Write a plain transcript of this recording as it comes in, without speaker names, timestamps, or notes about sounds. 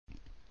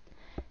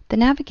The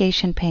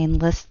navigation pane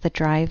lists the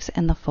drives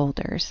and the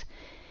folders.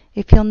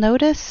 If you'll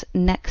notice,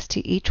 next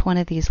to each one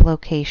of these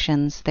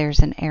locations there's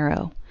an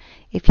arrow.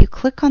 If you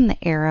click on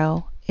the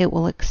arrow, it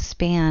will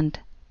expand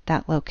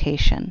that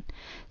location.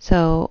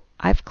 So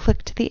I've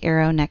clicked the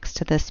arrow next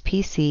to this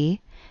PC,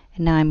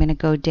 and now I'm going to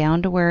go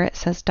down to where it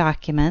says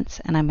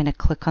Documents, and I'm going to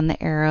click on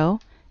the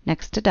arrow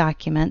next to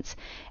Documents,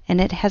 and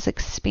it has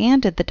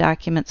expanded the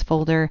Documents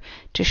folder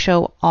to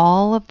show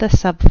all of the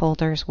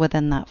subfolders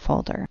within that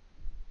folder.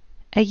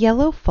 A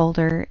yellow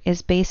folder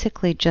is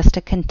basically just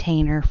a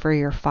container for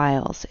your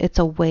files. It's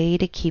a way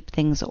to keep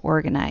things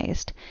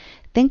organized.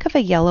 Think of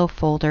a yellow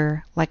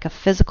folder like a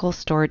physical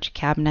storage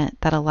cabinet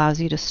that allows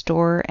you to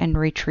store and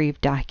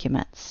retrieve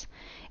documents.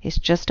 It's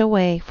just a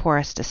way for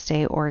us to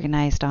stay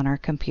organized on our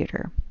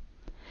computer.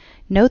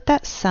 Note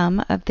that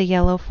some of the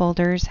yellow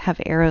folders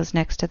have arrows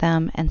next to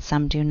them and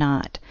some do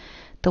not.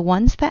 The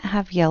ones that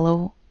have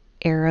yellow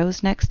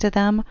arrows next to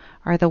them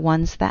are the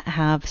ones that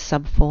have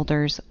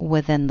subfolders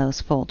within those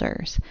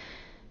folders.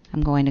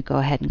 I'm going to go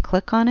ahead and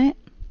click on it,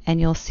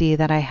 and you'll see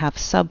that I have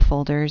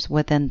subfolders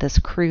within this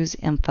cruise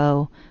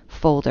info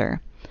folder.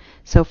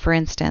 So for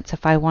instance,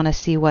 if I want to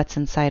see what's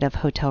inside of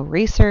hotel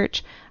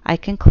research, I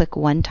can click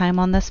one time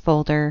on this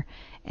folder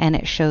and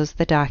it shows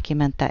the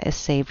document that is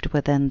saved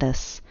within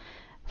this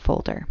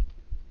folder.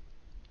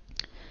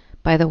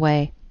 By the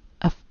way,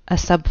 a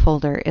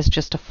subfolder is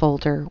just a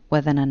folder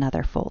within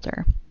another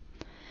folder.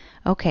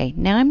 Okay,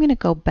 now I'm going to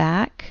go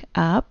back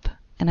up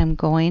and I'm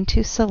going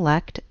to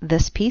select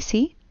this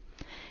PC.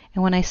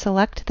 And when I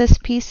select this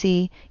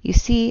PC, you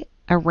see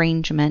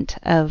arrangement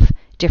of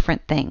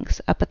different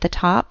things. Up at the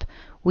top,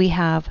 we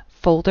have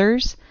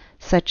folders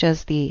such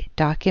as the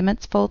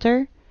Documents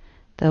folder,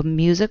 the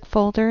Music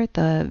folder,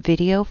 the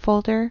Video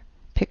folder,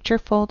 Picture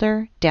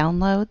folder,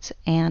 Downloads,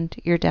 and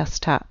your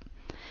desktop.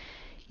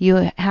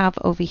 You have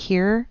over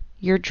here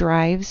your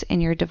drives and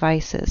your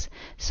devices.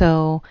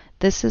 So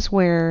this is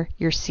where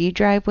your C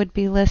drive would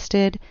be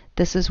listed.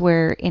 This is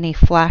where any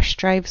flash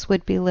drives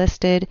would be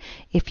listed.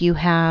 If you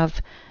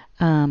have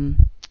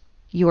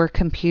your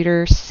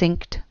computer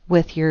synced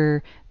with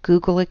your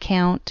Google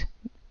account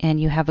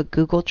and you have a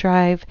Google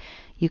Drive,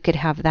 you could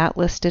have that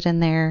listed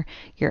in there.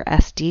 Your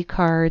SD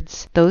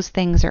cards, those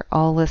things are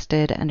all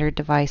listed under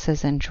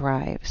devices and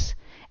drives.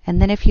 And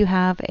then if you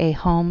have a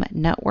home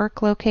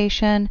network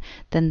location,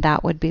 then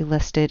that would be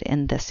listed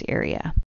in this area.